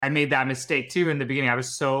I made that mistake too in the beginning. I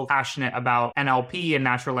was so passionate about NLP and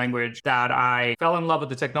natural language that I fell in love with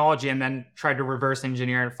the technology and then tried to reverse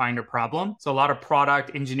engineer and find a problem. So a lot of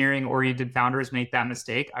product engineering oriented founders make that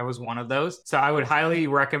mistake. I was one of those. So I would highly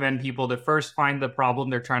recommend people to first find the problem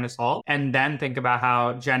they're trying to solve and then think about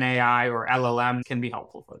how Gen AI or LLM can be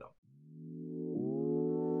helpful for them.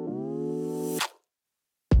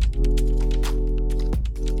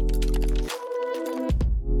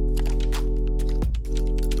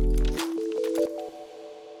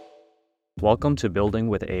 Welcome to Building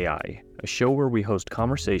with AI, a show where we host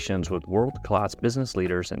conversations with world-class business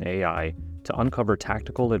leaders in AI to uncover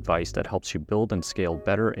tactical advice that helps you build and scale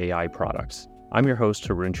better AI products. I'm your host,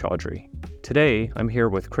 Harun Chaudhry. Today, I'm here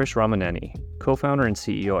with Krish Ramineni, co-founder and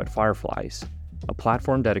CEO at Fireflies, a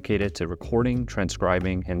platform dedicated to recording,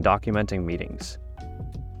 transcribing, and documenting meetings.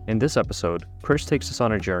 In this episode, Krish takes us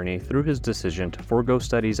on a journey through his decision to forego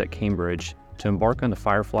studies at Cambridge to embark on the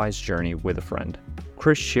Fireflies journey with a friend.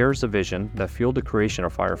 Krish shares the vision that fueled the creation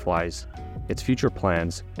of Fireflies, its future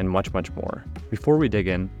plans, and much, much more. Before we dig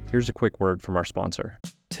in, here's a quick word from our sponsor.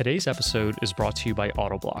 Today's episode is brought to you by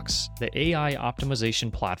Autoblocks, the AI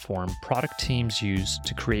optimization platform product teams use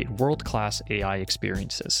to create world-class AI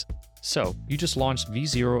experiences. So, you just launched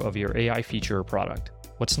V0 of your AI feature or product.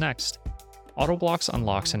 What's next? Autoblocks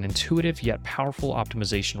unlocks an intuitive yet powerful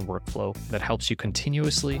optimization workflow that helps you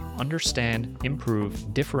continuously understand,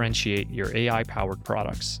 improve, differentiate your AI-powered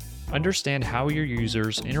products. Understand how your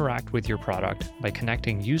users interact with your product by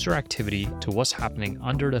connecting user activity to what's happening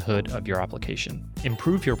under the hood of your application.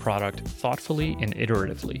 Improve your product thoughtfully and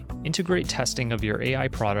iteratively. Integrate testing of your AI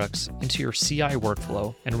products into your CI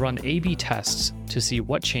workflow and run A/B tests to see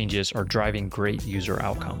what changes are driving great user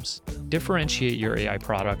outcomes. Differentiate your AI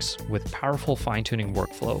products with powerful fine-tuning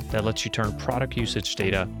workflow that lets you turn product usage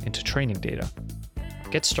data into training data.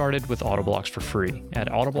 Get started with Autoblocks for free at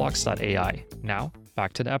autoblocks.ai. Now,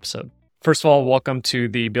 back to the episode. First of all, welcome to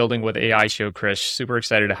the Building with AI show, Krish. Super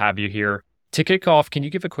excited to have you here. To kick off, can you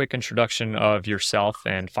give a quick introduction of yourself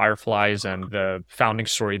and Fireflies and the founding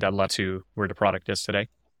story that led to where the product is today?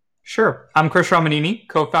 Sure. I'm Krish Ramineni,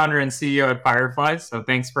 co-founder and CEO at Fireflies. So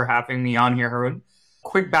thanks for having me on here, Harun.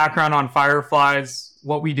 Quick background on Fireflies.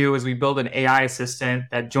 What we do is we build an AI assistant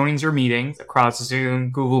that joins your meetings across Zoom,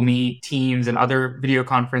 Google Meet, Teams, and other video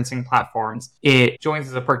conferencing platforms. It joins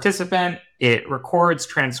as a participant. It records,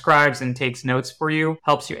 transcribes, and takes notes for you,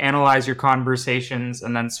 helps you analyze your conversations,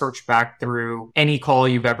 and then search back through any call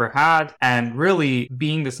you've ever had, and really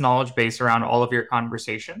being this knowledge base around all of your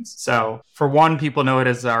conversations. So for one, people know it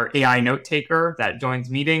as our AI note taker that joins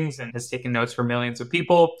meetings and has taken notes for millions of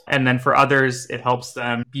people. And then for others, it helps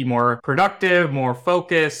them be more productive, more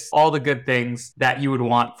focused, all the good things that you would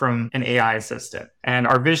want from an AI assistant. And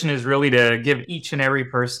our vision is really to give each and every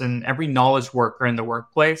person, every knowledge worker in the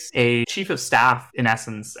workplace, a chief of staff in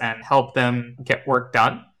essence, and help them get work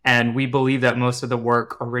done. And we believe that most of the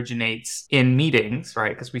work originates in meetings,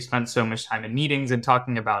 right? Because we spend so much time in meetings and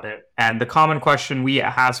talking about it. And the common question we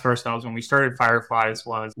asked ourselves when we started Fireflies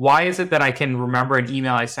was, why is it that I can remember an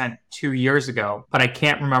email I sent 2 years ago, but I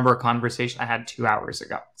can't remember a conversation I had 2 hours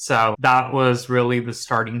ago? So that was really the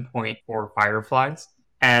starting point for Fireflies.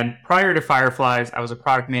 And prior to Fireflies, I was a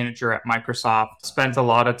product manager at Microsoft, spent a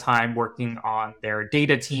lot of time working on their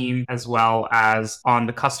data team as well as on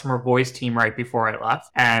the customer voice team right before I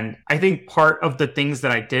left. And I think part of the things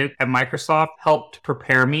that I did at Microsoft helped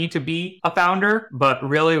prepare me to be a founder, but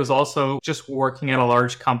really it was also just working at a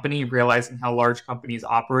large company, realizing how large companies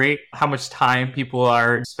operate, how much time people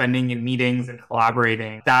are spending in meetings and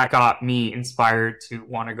collaborating. That got me inspired to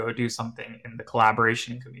want to go do something in the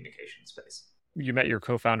collaboration and communication space. You met your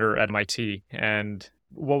co-founder at MIT, and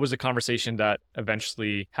what was the conversation that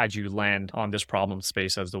eventually had you land on this problem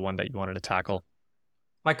space as the one that you wanted to tackle?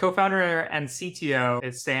 My co-founder and CTO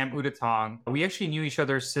is Sam Udatong. We actually knew each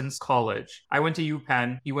other since college. I went to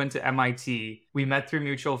UPenn, he went to MIT. We met through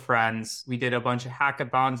mutual friends. We did a bunch of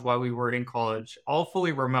hackathons while we were in college, all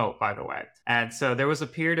fully remote, by the way. And so there was a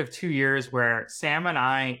period of 2 years where Sam and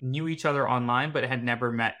I knew each other online, but had never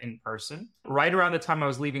met in person. Right around the time I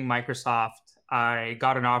was leaving Microsoft, I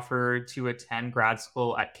got an offer to attend grad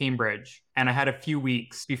school at Cambridge. And I had a few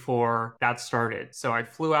weeks before that started. So I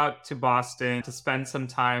flew out to Boston to spend some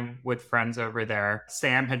time with friends over there.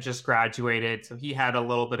 Sam had just graduated, so he had a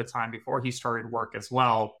little bit of time before he started work as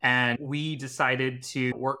well. And we decided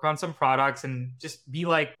to work on some products and just be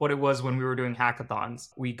like what it was when we were doing hackathons.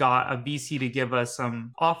 We got a VC to give us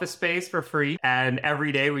some office space for free. And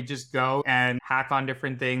every day we just go and hack on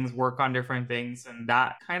different things, work on different things. And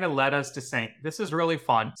that kind of led us to saying, this is really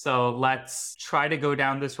fun. So let's try to go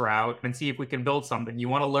down this route and see if we can build something. You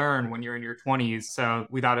want to learn when you're in your 20s. So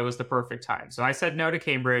we thought it was the perfect time. So I said no to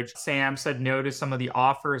Cambridge. Sam said no to some of the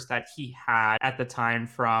offers that he had at the time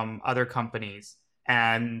from other companies.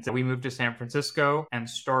 And we moved to San Francisco and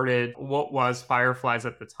started what was Fireflies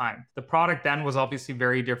at the time. The product then was obviously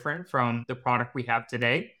very different from the product we have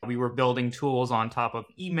today. We were building tools on top of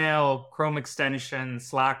email, Chrome extensions,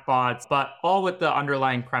 Slack bots, but all with the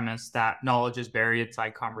underlying premise that knowledge is buried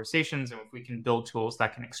inside conversations. And if we can build tools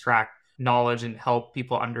that can extract knowledge and help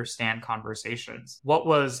people understand conversations. What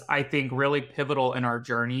was, I think, really pivotal in our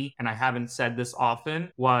journey, and I haven't said this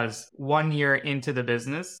often, was 1 year into the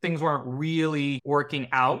business, things weren't really working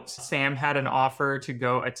out. Sam had an offer to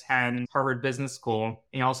go attend Harvard Business School.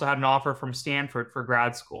 He also had an offer from Stanford for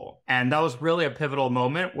grad school. And that was really a pivotal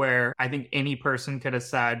moment where I think any person could have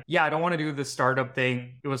said, yeah, I don't want to do this startup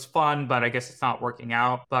thing. It was fun, but I guess it's not working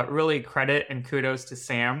out. But really credit and kudos to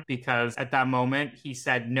Sam, because at that moment, he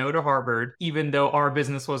said no to Harvard, even though our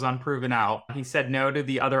business was unproven out. He said no to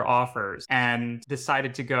the other offers and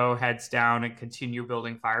decided to go heads down and continue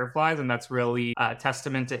building Fireflies. And that's really a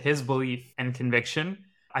testament to his belief and conviction.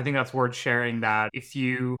 I think that's worth sharing, that if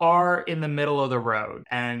you are in the middle of the road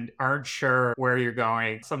and aren't sure where you're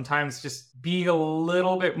going, sometimes just being a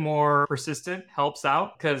little bit more persistent helps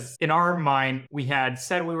out. Because in our mind, we had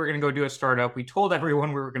said we were going to go do a startup. We told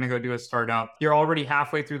everyone we were going to go do a startup. You're already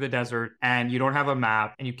halfway through the desert and you don't have a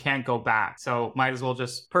map and you can't go back. So might as well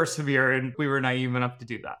just persevere. And we were naive enough to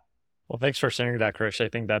do that. Well, thanks for sharing that, Krish. I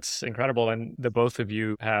think that's incredible. And the both of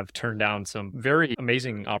you have turned down some very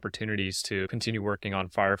amazing opportunities to continue working on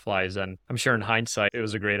Fireflies. And I'm sure in hindsight, it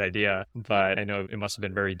was a great idea, but I know it must have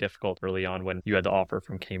been very difficult early on when you had the offer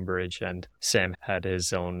from Cambridge and Sam had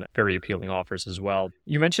his own very appealing offers as well.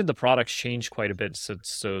 You mentioned the product's changed quite a bit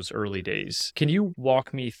since those early days. Can you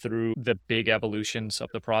walk me through the big evolutions of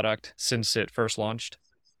the product since it first launched?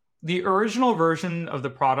 The original version of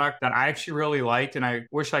the product that I actually really liked, and I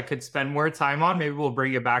wish I could spend more time on, maybe we'll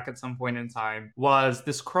bring it back at some point in time, was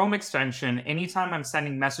this Chrome extension. Anytime I'm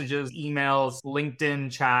sending messages, emails,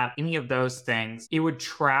 LinkedIn chat, any of those things, it would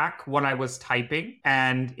track what I was typing.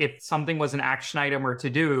 And if something was an action item or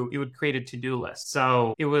to do, it would create a to-do list.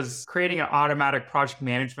 So it was creating an automatic project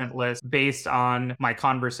management list based on my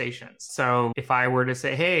conversations. So if I were to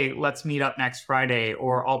say, hey, let's meet up next Friday,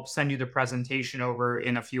 or I'll send you the presentation over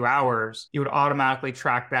in a few hours, you would automatically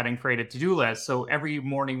track that and create a to-do list. So every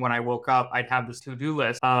morning when I woke up, I'd have this to-do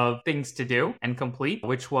list of things to do and complete,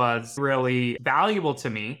 which was really valuable to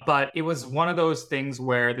me. But it was one of those things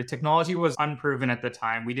where the technology was unproven at the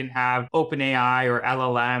time. We didn't have OpenAI or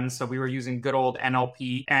LLMs, so we were using good old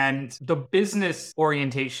NLP. And the business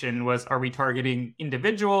orientation was, are we targeting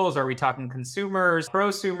individuals? Are we talking consumers,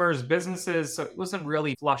 prosumers, businesses? So it wasn't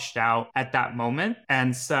really flushed out at that moment.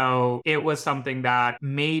 And so it was something that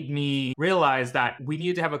made me realize that we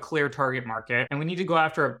needed to have a clear target market and we need to go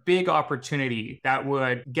after a big opportunity that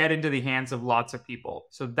would get into the hands of lots of people.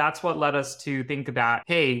 So that's what led us to think that,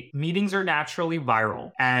 hey, meetings are naturally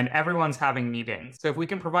viral and everyone's having meetings. So if we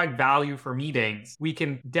can provide value for meetings, we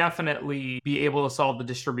can definitely be able to solve the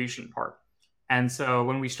distribution part. And so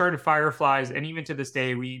when we started Fireflies, and even to this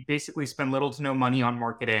day, we basically spend little to no money on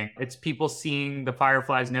marketing. It's people seeing the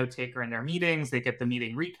Fireflies note taker in their meetings, they get the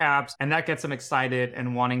meeting recaps, and that gets them excited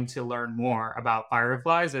and wanting to learn more about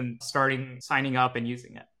Fireflies and signing up and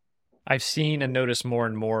using it. I've seen and noticed more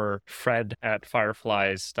and more Fred at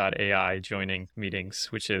Fireflies.ai joining meetings,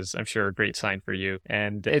 which is, I'm sure, a great sign for you.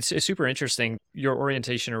 And it's super interesting. Your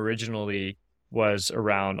orientation originally was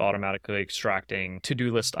around automatically extracting to-do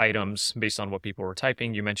list items based on what people were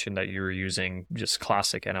typing. You mentioned that you were using just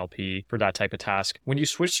classic NLP for that type of task. When you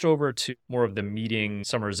switched over to more of the meeting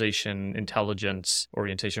summarization, intelligence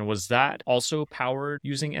orientation, was that also powered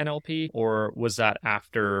using NLP, or was that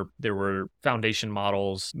after there were foundation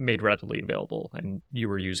models made readily available and you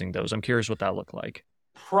were using those? I'm curious what that looked like.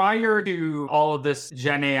 Prior to all of this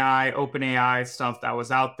Gen AI, OpenAI stuff that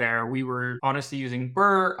was out there, we were honestly using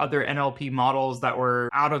BERT, other NLP models that were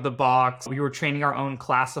out of the box. We were training our own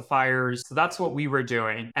classifiers. So that's what we were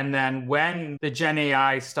doing. And then when the Gen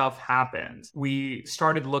AI stuff happened, we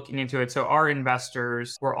started looking into it. So our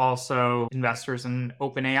investors were also investors in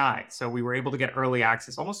OpenAI. So we were able to get early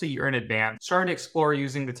access almost a year in advance, started to explore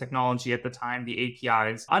using the technology at the time, the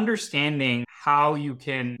APIs, understanding how you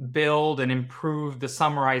can build and improve the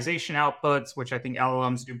summarization outputs, which I think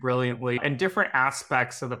LLMs do brilliantly, and different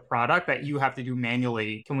aspects of the product that you have to do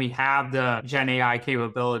manually. Can we have the Gen AI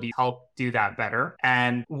capability help do that better.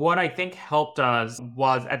 And what I think helped us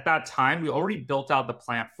was at that time, we already built out the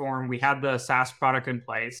platform. We had the SaaS product in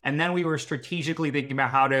place. And then we were strategically thinking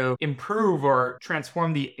about how to improve or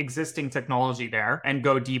transform the existing technology there and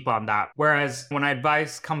go deep on that. Whereas when I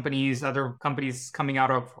advise companies, other companies coming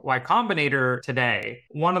out of Y Combinator today,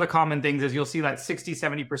 one of the common things is you'll see that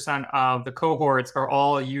 60-70% of the cohorts are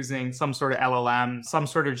all using some sort of LLM, some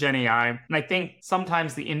sort of Gen AI. And I think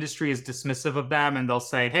sometimes the industry is dismissive of them and they'll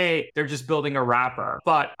say, hey, they're just building a wrapper.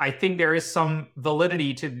 But I think there is some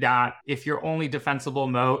validity to that. If your only defensible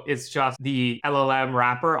moat is just the LLM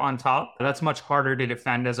wrapper on top, that's much harder to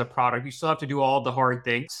defend as a product. You still have to do all the hard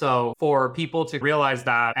things. So for people to realize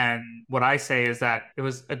that, and what I say is that it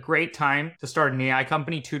was a great time to start an AI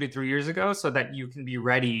company 2 to 3 years ago so that you can be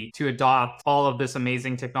ready to adopt all of this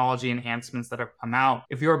amazing technology enhancements that have come out.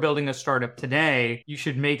 If you're building a startup today, you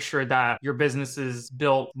should make sure that your business is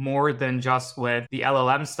built more than just with the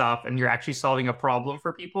LLM stuff and you're actually solving a problem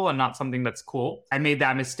for people and not something that's cool. I made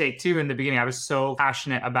that mistake too in the beginning. I was so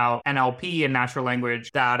passionate about NLP and natural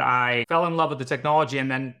language that I fell in love with the technology and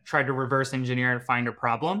then tried to reverse engineer and find a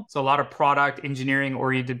problem. So a lot of product engineering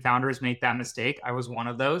oriented founders make that mistake. I was one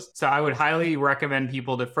of those. So I would highly recommend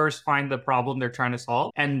people to first find the problem they're trying to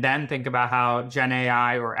solve and then think about how Gen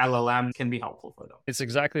AI or LLM can be helpful for them. It's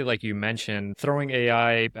exactly like you mentioned, throwing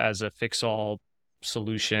AI as a fix-all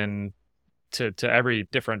solution to every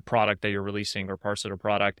different product that you're releasing or parts of the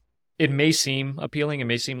product. It may seem appealing, it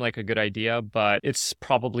may seem like a good idea, but it's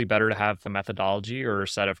probably better to have a methodology or a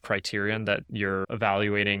set of criterion that you're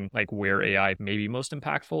evaluating, like where AI may be most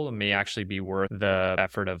impactful and may actually be worth the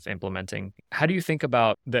effort of implementing. How do you think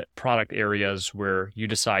about the product areas where you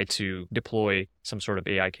decide to deploy some sort of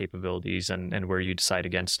AI capabilities and where you decide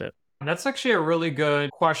against it? That's actually a really good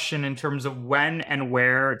question in terms of when and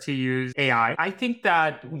where to use AI. I think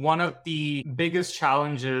that one of the biggest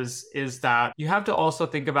challenges is that you have to also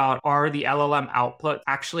think about, are the LLM output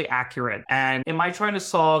actually accurate? And am I trying to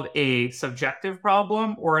solve a subjective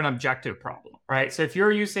problem or an objective problem? Right? So if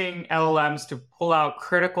you're using LLMs to pull out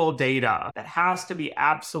critical data that has to be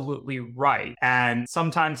absolutely right, and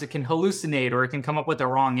sometimes it can hallucinate or it can come up with the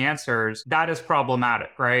wrong answers, that is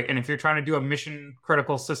problematic, right? And if you're trying to do a mission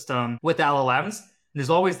critical system with LLMs, there's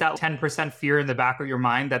always that 10% fear in the back of your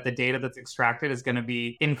mind that the data that's extracted is going to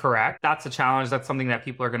be incorrect. That's a challenge. That's something that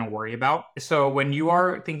people are going to worry about. So when you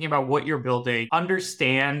are thinking about what you're building,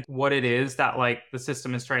 understand what it is that like the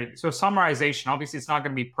system is trying to do. So summarization, obviously it's not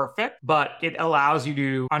going to be perfect, but it allows you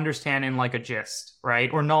to understand in like a gist, right?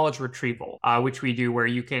 Or knowledge retrieval, which we do, where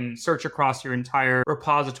you can search across your entire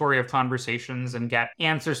repository of conversations and get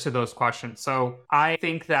answers to those questions. So I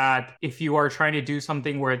think that if you are trying to do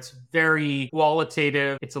something where it's very qualitative,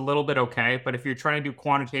 it's a little bit okay. But if you're trying to do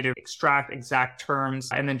quantitative, extract exact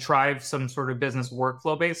terms, and then drive some sort of business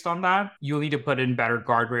workflow based on that, you'll need to put in better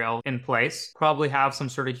guardrail in place. Probably have some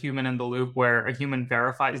sort of human in the loop where a human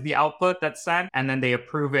verifies the output that's sent, and then they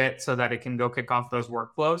approve it so that it can go kick off those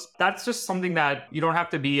workflows. That's just something that you don't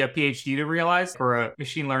have to be a PhD to realize or a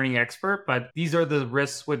machine learning expert, but these are the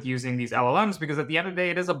risks with using these LLMs, because at the end of the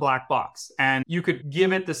day, it is a black box. And you could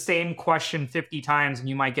give it the same question 50 times and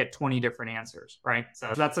you might get 20 different answers, right?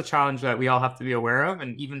 So that's a challenge that we all have to be aware of,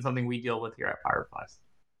 and even something we deal with here at Fireflies.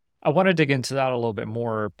 I want to dig into that a little bit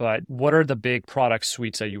more, but what are the big product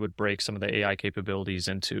suites that you would break some of the AI capabilities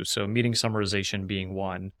into? So meeting summarization being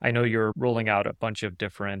one. I know you're rolling out a bunch of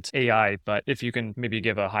different AI, but if you can maybe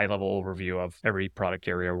give a high-level overview of every product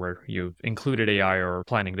area where you've included AI or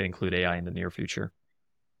planning to include AI in the near future.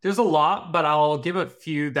 There's a lot, but I'll give a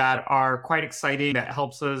few that are quite exciting that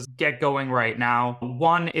helps us get going right now.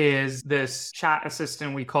 One is this chat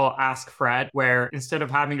assistant we call Ask Fred, where instead of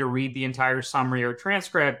having to read the entire summary or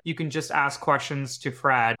transcript, you can just ask questions to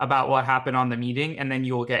Fred about what happened on the meeting, and then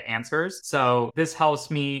you will get answers. So this helps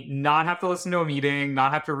me not have to listen to a meeting,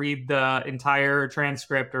 not have to read the entire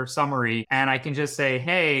transcript or summary. And I can just say,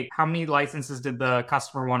 hey, how many licenses did the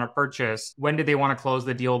customer want to purchase? When did they want to close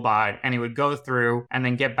the deal by? And it would go through and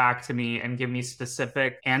then get back to me and give me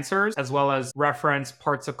specific answers, as well as reference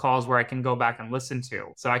parts of calls where I can go back and listen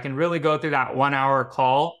to. So I can really go through that 1 hour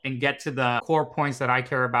call and get to the core points that I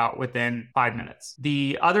care about within 5 minutes.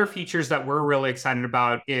 The other features that we're really excited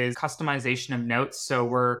about is customization of notes. So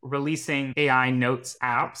we're releasing AI notes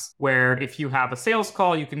apps where if you have a sales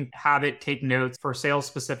call, you can have it take notes for sales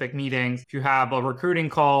specific meetings. If you have a recruiting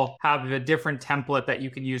call, have a different template that you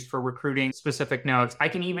can use for recruiting specific notes. I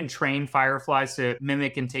can even train Fireflies to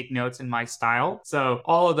mimic can take notes in my style. So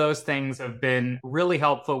all of those things have been really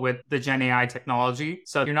helpful with the Gen AI technology.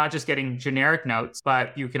 So you're not just getting generic notes,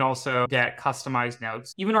 but you can also get customized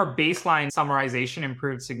notes. Even our baseline summarization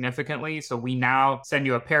improved significantly. So we now send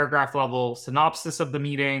you a paragraph level synopsis of the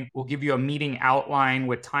meeting. We'll give you a meeting outline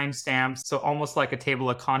with timestamps. So almost like a table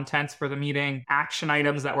of contents for the meeting, action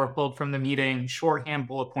items that were pulled from the meeting, shorthand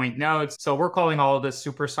bullet point notes. So we're calling all of this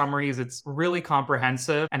super summaries. It's really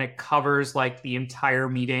comprehensive and it covers like the entire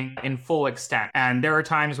meeting in full extent. And there are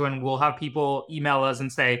times when we'll have people email us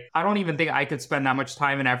and say, I don't even think I could spend that much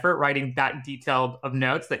time and effort writing that detailed of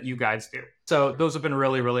notes that you guys do. So those have been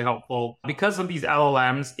really, really helpful. Because of these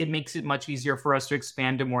LLMs, it makes it much easier for us to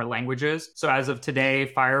expand to more languages. So as of today,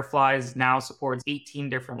 Fireflies now supports 18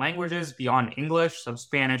 different languages beyond English. So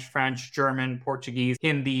Spanish, French, German, Portuguese,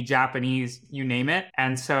 Hindi, Japanese, you name it.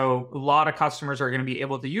 And so a lot of customers are going to be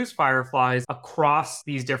able to use Fireflies across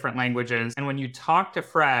these different languages. And when you talk to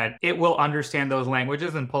Fred, it will understand those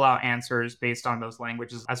languages and pull out answers based on those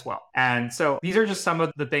languages as well. And so these are just some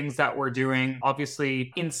of the things that we're doing.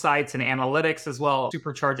 Obviously, insights and analytics as well,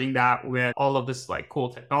 supercharging that with all of this like cool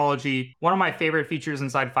technology. One of my favorite features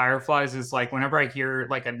inside Fireflies is like whenever I hear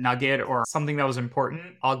like a nugget or something that was important,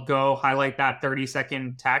 I'll go highlight that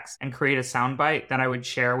 30-second text and create a soundbite that I would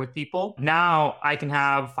share with people. Now I can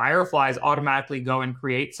have Fireflies automatically go and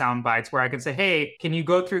create soundbites where I can say, hey, can you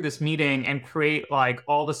go through this meeting and create like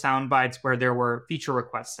all the soundbites where there were feature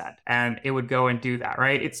requests sent? And it would go and do that,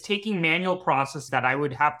 right? It's taking manual process that I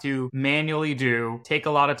would have to manually do, take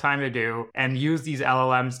a lot of time to do, and use these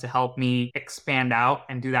LLMs to help me expand out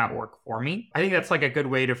and do that work for me. I think that's like a good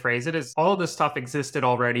way to phrase it is all of this stuff existed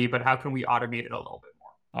already, but how can we automate it a little bit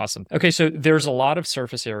more? Awesome. Okay, so there's a lot of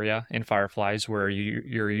surface area in Fireflies where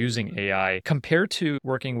you're using AI. Compared to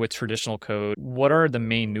working with traditional code, what are the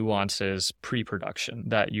main nuances pre-production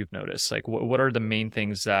that you've noticed? Like, what are the main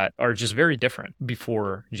things that are just very different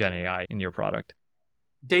before Gen AI in your product?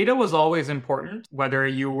 Data was always important, whether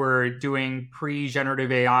you were doing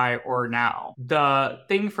pre-generative AI or now. The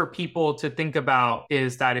thing for people to think about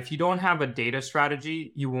is that if you don't have a data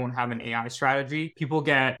strategy, you won't have an AI strategy. People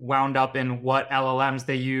get wound up in what LLMs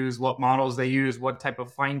they use, what models they use, what type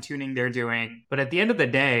of fine-tuning they're doing. But at the end of the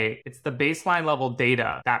day, it's the baseline level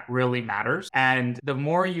data that really matters. And the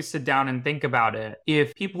more you sit down and think about it,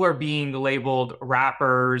 if people are being labeled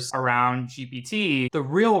wrappers around GPT, the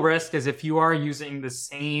real risk is if you are using the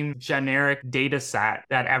same generic data set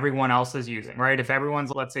that everyone else is using, right? If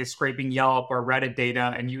everyone's, let's say, scraping Yelp or Reddit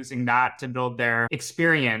data and using that to build their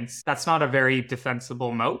experience, that's not a very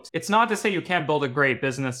defensible moat. It's not to say you can't build a great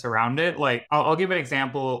business around it. Like, I'll give an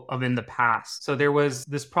example of in the past. So there was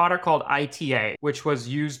this product called ITA, which was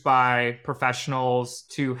used by professionals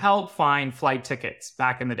to help find flight tickets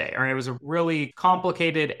back in the day. Or it was a really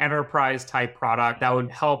complicated enterprise type product that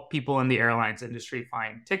would help people in the airlines industry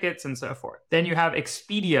find tickets and so forth. Then you have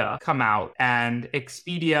Expedia come out, and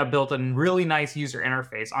Expedia built a really nice user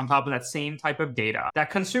interface on top of that same type of data that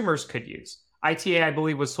consumers could use. ITA, I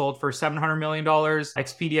believe, was sold for $700 million.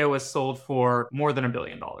 Expedia was sold for more than $1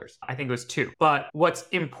 billion. I think it was 2. But what's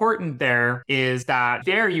important there is that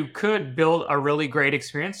there you could build a really great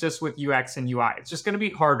experience just with UX and UI. It's just going to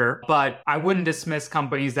be harder, but I wouldn't dismiss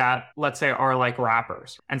companies that, let's say, are like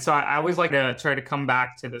wrappers. And so I always like to try to come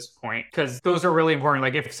back to this point because those are really important.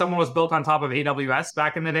 Like if someone was built on top of AWS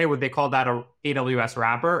back in the day, would they call that a AWS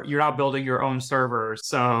wrapper? You're not building your own servers,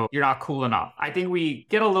 so you're not cool enough. I think we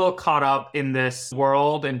get a little caught up in this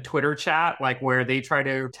world and Twitter chat, like where they try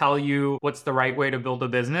to tell you what's the right way to build a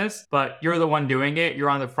business, but you're the one doing it. You're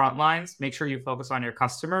on the front lines. Make sure you focus on your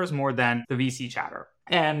customers more than the VC chatter.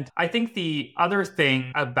 And I think the other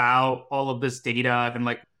thing about all of this data and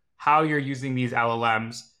like how you're using these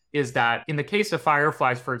LLMs is that in the case of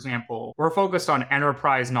Fireflies, for example, we're focused on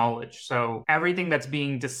enterprise knowledge. So everything that's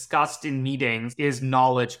being discussed in meetings is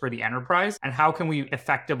knowledge for the enterprise. And how can we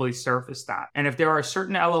effectively surface that? And if there are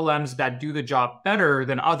certain LLMs that do the job better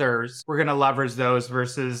than others, we're going to leverage those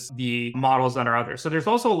versus the models that are others. So there's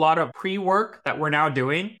also a lot of pre-work that we're now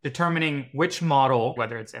doing, determining which model,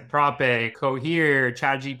 whether it's Anthropic, Cohere,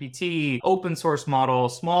 ChatGPT, open source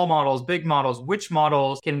models, small models, big models, which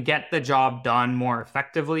models can get the job done more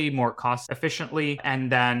effectively, more cost efficiently,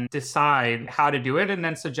 and then decide how to do it and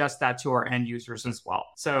then suggest that to our end users as well.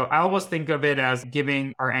 So I almost think of it as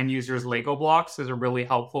giving our end users Lego blocks is a really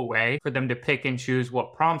helpful way for them to pick and choose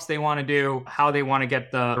what prompts they want to do, how they want to get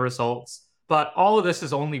the results. But all of this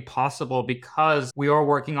is only possible because we are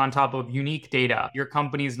working on top of unique data, your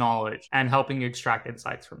company's knowledge, and helping you extract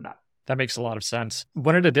insights from that. That makes a lot of sense.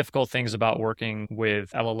 One of the difficult things about working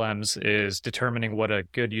with LLMs is determining what a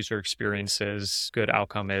good user experience is, good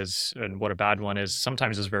outcome is, and what a bad one is.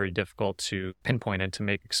 Sometimes it's very difficult to pinpoint and to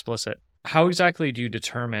make explicit. How exactly do you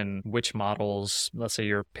determine which models, let's say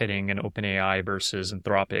you're pitting an OpenAI versus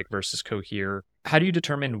Anthropic versus Cohere, how do you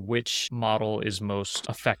determine which model is most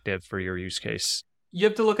effective for your use case? You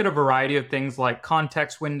have to look at a variety of things like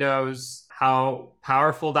context windows, how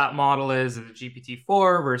powerful that model is in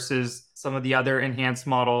GPT-4 versus some of the other enhanced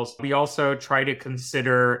models. We also try to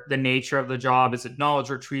consider the nature of the job. Is it knowledge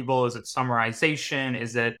retrieval? Is it summarization?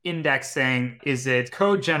 Is it indexing? Is it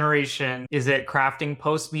code generation? Is it crafting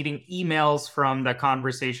post-meeting emails from the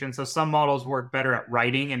conversation? So some models work better at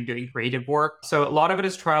writing and doing creative work. So a lot of it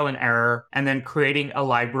is trial and error, and then creating a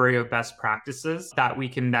library of best practices that we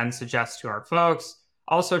can then suggest to our folks.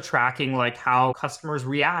 Also tracking like how customers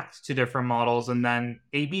react to different models, and then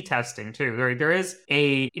A/B testing too. There is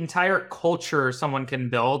a entire culture someone can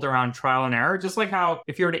build around trial and error, just like how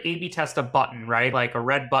if you were to A/B test a button, right? Like a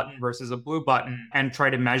red button versus a blue button and try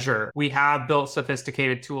to measure. We have built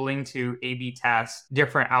sophisticated tooling to A/B test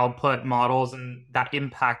different output models and that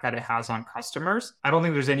impact that it has on customers. I don't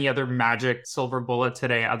think there's any other magic silver bullet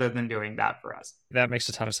today other than doing that for us. That makes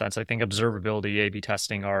a ton of sense. I think observability, A/B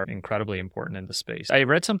testing are incredibly important in the space. I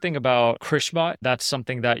read something about Krishbot. That's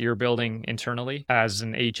something that you're building internally as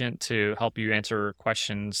an agent to help you answer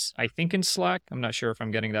questions, I think in Slack. I'm not sure if I'm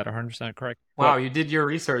getting that 100% correct. Wow, you did your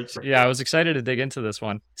research. Yeah, I was excited to dig into this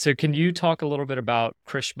one. So can you talk a little bit about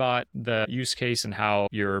Krishbot, the use case, and how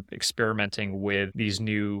you're experimenting with these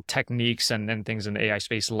new techniques and things in the AI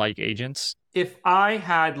space like agents? If I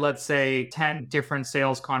had, let's say, 10 different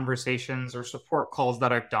sales conversations or support calls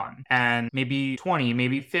that I've done, and maybe 20,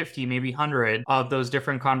 maybe 50, maybe 100 of those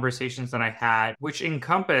different conversations that I had, which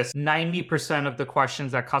encompass 90% of the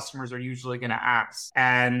questions that customers are usually going to ask.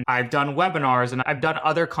 And I've done webinars and I've done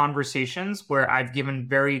other conversations where I've given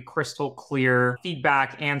very crystal clear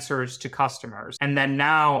feedback answers to customers. And then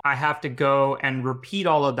now I have to go and repeat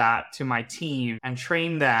all of that to my team and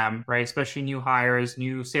train them, right? Especially new hires,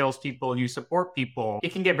 new salespeople, new support people.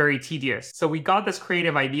 It can get very tedious. So we got this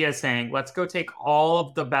creative idea saying, let's go take all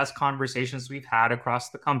of the best conversations we've had across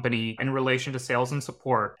the company in relation to sales and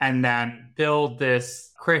support, and then build this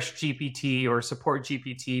Krish GPT or Support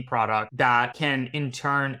GPT product that can in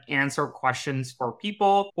turn answer questions for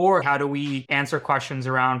people, or how do we answer questions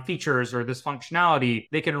around features or this functionality.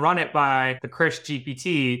 They can run it by the Krish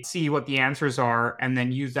GPT, see what the answers are, and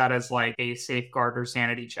then use that as like a safeguard or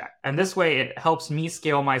sanity check. And this way it helps me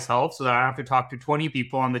scale myself so that I don't have to talk to 20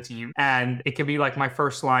 people on the team, and it can be like my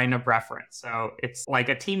first line of reference. So it's like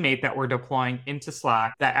a teammate that we're deploying into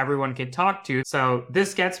Slack that everyone can talk to. So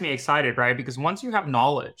this gets me excited, right? Because once you have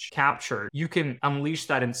knowledge captured, you can unleash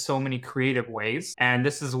that in so many creative ways. And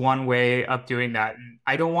this is one way of doing that. And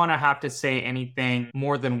I don't want to have to say anything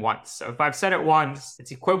more than once. So if I've said it once,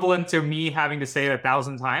 it's equivalent to me having to say it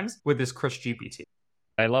 1,000 times with this Krish GPT.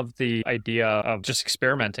 I love the idea of just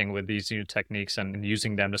experimenting with these new techniques and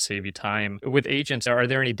using them to save you time. With agents, are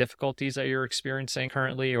there any difficulties that you're experiencing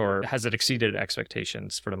currently, or has it exceeded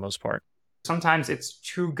expectations for the most part? Sometimes it's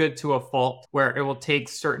too good to a fault where it will take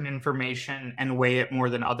certain information and weigh it more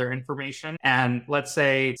than other information. And let's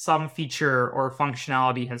say some feature or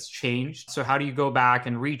functionality has changed. So how do you go back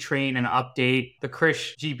and retrain and update the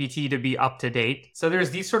Krish GPT to be up to date? So there's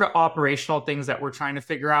these sort of operational things that we're trying to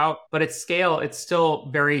figure out, but at scale, it's still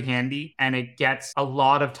very handy and it gets a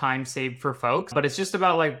lot of time saved for folks. But it's just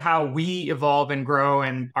about like how we evolve and grow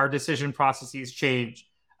and our decision processes change.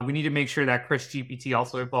 We need to make sure that Krish GPT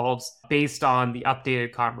also evolves based on the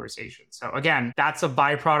updated conversation. So again, that's a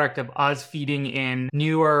byproduct of us feeding in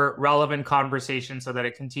newer, relevant conversations so that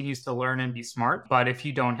it continues to learn and be smart. But if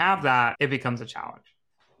you don't have that, it becomes a challenge.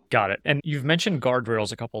 Got it. And you've mentioned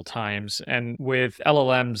guardrails a couple of times. And with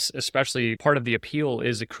LLMs, especially, part of the appeal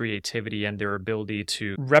is the creativity and their ability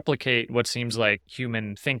to replicate what seems like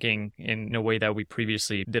human thinking in a way that we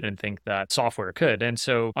previously didn't think that software could. And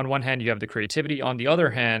so on one hand, you have the creativity. On the other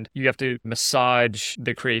hand, you have to massage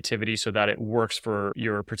the creativity so that it works for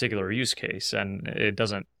your particular use case and it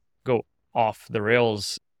doesn't go off the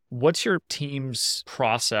rails. What's your team's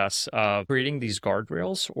process of creating these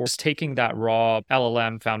guardrails, or is taking that raw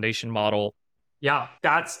LLM foundation model? Yeah,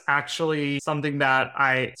 that's actually something that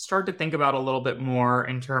I start to think about a little bit more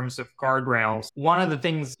in terms of guardrails. One of the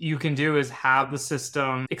things you can do is have the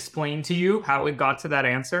system explain to you how it got to that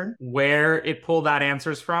answer, where it pulled that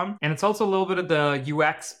answers from. And it's also a little bit of the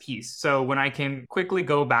UX piece. So when I can quickly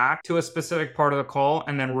go back to a specific part of the call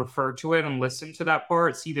and then refer to it and listen to that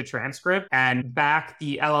part, see the transcript, and back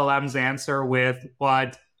the LLM's answer with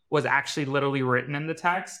what was actually literally written in the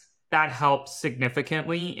text, that helps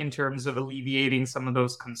significantly in terms of alleviating some of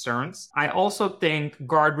those concerns. I also think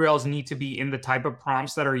guardrails need to be in the type of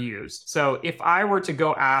prompts that are used. So if I were to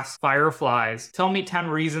go ask Fireflies, tell me 10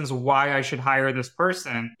 reasons why I should hire this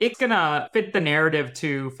person, it's gonna fit the narrative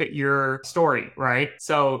to fit your story, right?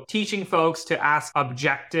 So teaching folks to ask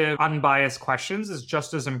objective, unbiased questions is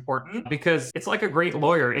just as important because it's like a great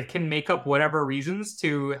lawyer. It can make up whatever reasons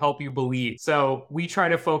to help you believe. So we try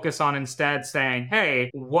to focus on instead saying, hey,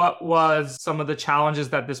 what was some of the challenges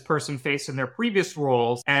that this person faced in their previous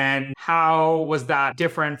roles and how was that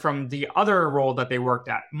different from the other role that they worked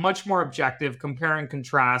at? Much more objective, compare and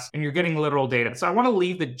contrast, and you're getting literal data. So I want to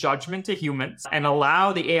leave the judgment to humans and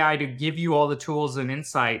allow the AI to give you all the tools and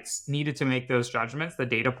insights needed to make those judgments, the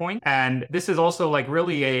data point. And this is also like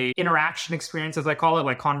really a interaction experience, as I call it,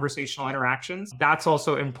 like conversational interactions. That's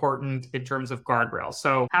also important in terms of guardrails.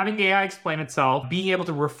 So having the AI explain itself, being able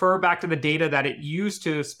to refer back to the data that it used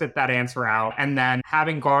to spit that answer out, and then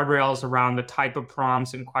having guardrails around the type of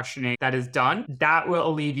prompts and questioning that is done, that will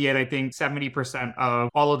alleviate, I think, 70% of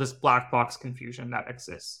all of this black box confusion that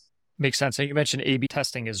exists. Makes sense. And you mentioned A/B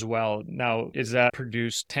testing as well. Now, is that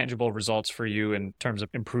produce tangible results for you in terms of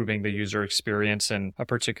improving the user experience in a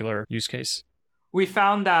particular use case? We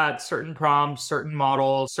found that certain prompts, certain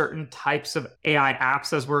models, certain types of AI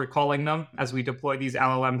apps, as we're calling them, as we deploy these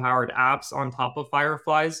LLM-powered apps on top of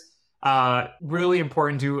Fireflies, really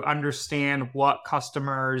important to understand what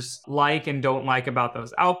customers like and don't like about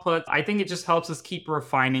those outputs. I think it just helps us keep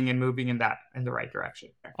refining and moving in the right direction.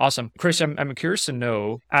 Awesome. Krish, I'm curious to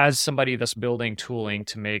know, as somebody that's building tooling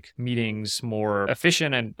to make meetings more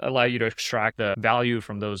efficient and allow you to extract the value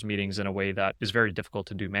from those meetings in a way that is very difficult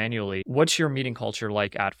to do manually, what's your meeting culture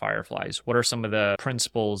like at Fireflies? What are some of the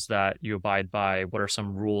principles that you abide by? What are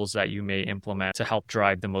some rules that you may implement to help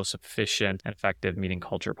drive the most efficient and effective meeting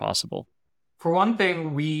culture possible? For one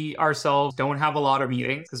thing, we ourselves don't have a lot of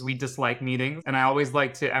meetings because we dislike meetings. And I always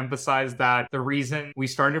like to emphasize that the reason we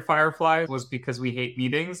started Firefly was because we hate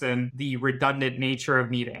meetings and the redundant nature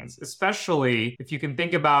of meetings, especially if you can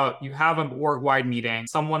think about you have an org-wide meeting,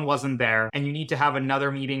 someone wasn't there, and you need to have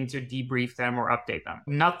another meeting to debrief them or update them.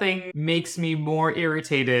 Nothing makes me more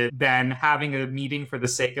irritated than having a meeting for the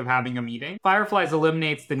sake of having a meeting. Fireflies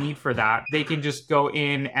eliminates the need for that. They can just go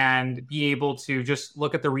in and be able to just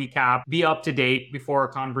look at the recap, be up to date before a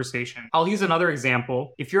conversation. I'll use another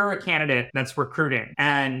example. If you're a candidate that's recruiting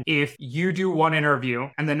and if you do one interview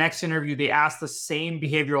and the next interview they ask the same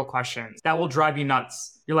behavioral questions, that will drive you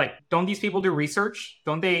nuts. You're like, don't these people do research?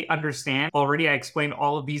 Don't they understand? Already I explained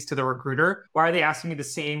all of these to the recruiter. Why are they asking me the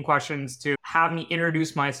same questions to have me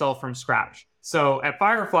introduce myself from scratch? So at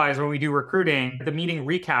Fireflies, when we do recruiting, the meeting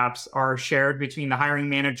recaps are shared between the hiring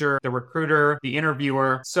manager, the recruiter, the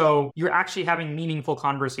interviewer. So you're actually having meaningful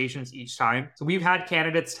conversations each time. So we've had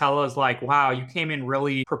candidates tell us like, wow, you came in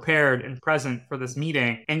really prepared and present for this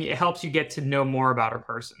meeting. And it helps you get to know more about a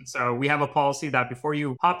person. So we have a policy that before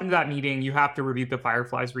you hop into that meeting, you have to review the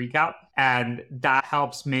Fireflies recap. And that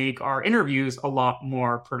helps make our interviews a lot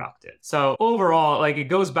more productive. So overall, like it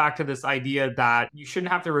goes back to this idea that you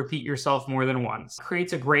shouldn't have to repeat yourself more than once. It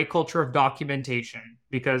creates a great culture of documentation.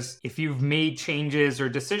 Because if you've made changes or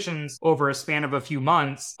decisions over a span of a few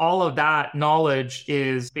months, all of that knowledge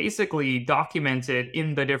is basically documented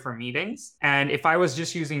in the different meetings. And if I was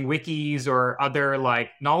just using wikis or other like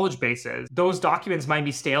knowledge bases, those documents might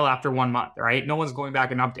be stale after 1 month, right? No one's going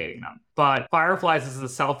back and updating them. But Fireflies is a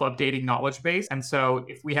self-updating knowledge base. And so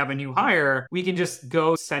if we have a new hire, we can just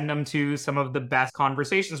go send them to some of the best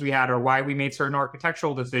conversations we had or why we made certain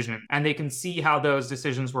architectural decisions. And they can see how those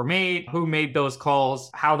decisions were made, who made those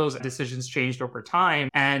calls, how those decisions changed over time.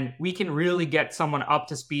 And we can really get someone up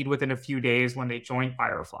to speed within a few days when they join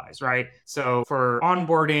Fireflies, right? So for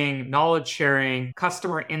onboarding, knowledge sharing,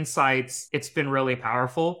 customer insights, it's been really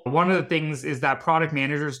powerful. One of the things is that product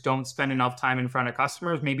managers don't spend enough time in front of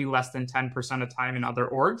customers, maybe less than 10% of time in other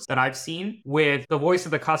orgs that I've seen. With the voice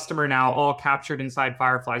of the customer now all captured inside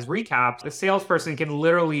Fireflies recaps, the salesperson can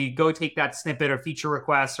literally go take that snippet of feature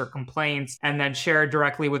requests or complaints and then share it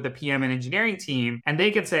directly with the PM and engineering team. And they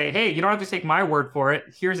can say, hey, you don't have to take my word for it.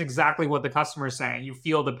 Here's exactly what the customer is saying. You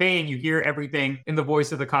feel the pain, you hear everything in the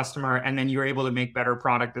voice of the customer, and then you're able to make better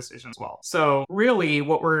product decisions as well. So really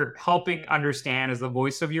what we're helping understand is the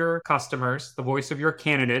voice of your customers, the voice of your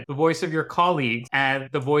candidate, the voice of your colleagues, and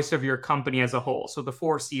the voice of your company as a whole. So the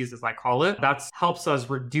 4 C's, as I call it, that helps us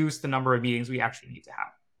reduce the number of meetings we actually need to have.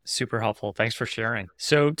 Super helpful. Thanks for sharing.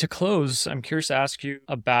 So to close, I'm curious to ask you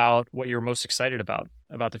about what you're most excited about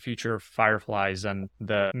the future of Fireflies and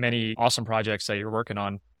the many awesome projects that you're working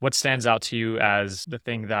on. What stands out to you as the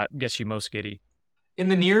thing that gets you most giddy? In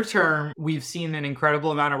the near term, we've seen an incredible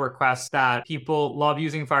amount of requests that people love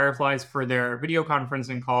using Fireflies for their video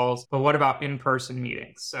conferencing calls, but what about in-person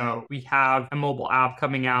meetings? So we have a mobile app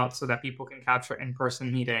coming out so that people can capture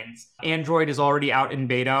in-person meetings. Android is already out in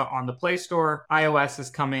beta on the Play Store. iOS is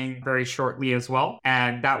coming very shortly as well.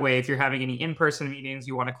 And that way, if you're having any in-person meetings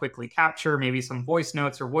you want to quickly capture, maybe some voice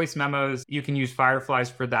notes or voice memos, you can use Fireflies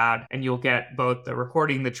for that. And you'll get both the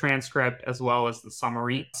recording, the transcript, as well as the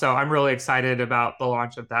summary. So I'm really excited about the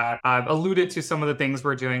launch of that. I've alluded to some of the things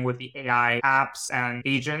we're doing with the AI apps and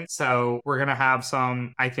agents. So we're going to have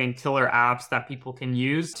some, I think, killer apps that people can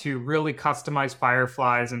use to really customize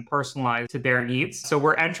Fireflies and personalize to their needs. So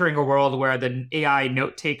we're entering a world where the AI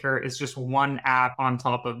note taker is just one app on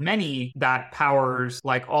top of many that powers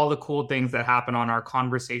like all the cool things that happen on our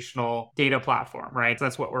conversational data platform, right? So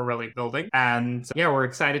that's what we're really building. And yeah, we're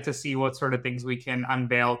excited to see what sort of things we can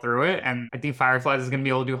unveil through it. And I think Fireflies is going to be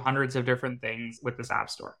able to do hundreds of different things with this app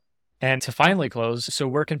store. And to finally close, so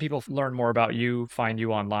where can people learn more about you, find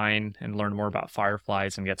you online, and learn more about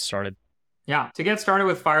Fireflies and get started? Yeah, to get started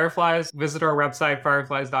with Fireflies, visit our website,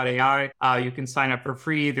 fireflies.ai. You can sign up for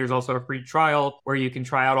free. There's also a free trial where you can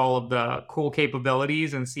try out all of the cool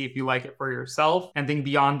capabilities and see if you like it for yourself. And then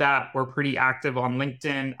beyond that, we're pretty active on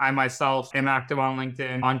LinkedIn. I myself am active on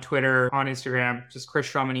LinkedIn, on Twitter, on Instagram. Just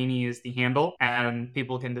Krish Ramineni is the handle, and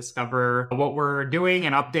people can discover what we're doing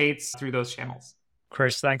and updates through those channels.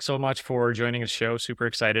 Krish, thanks so much for joining the show. Super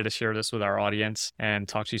excited to share this with our audience and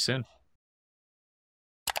talk to you soon.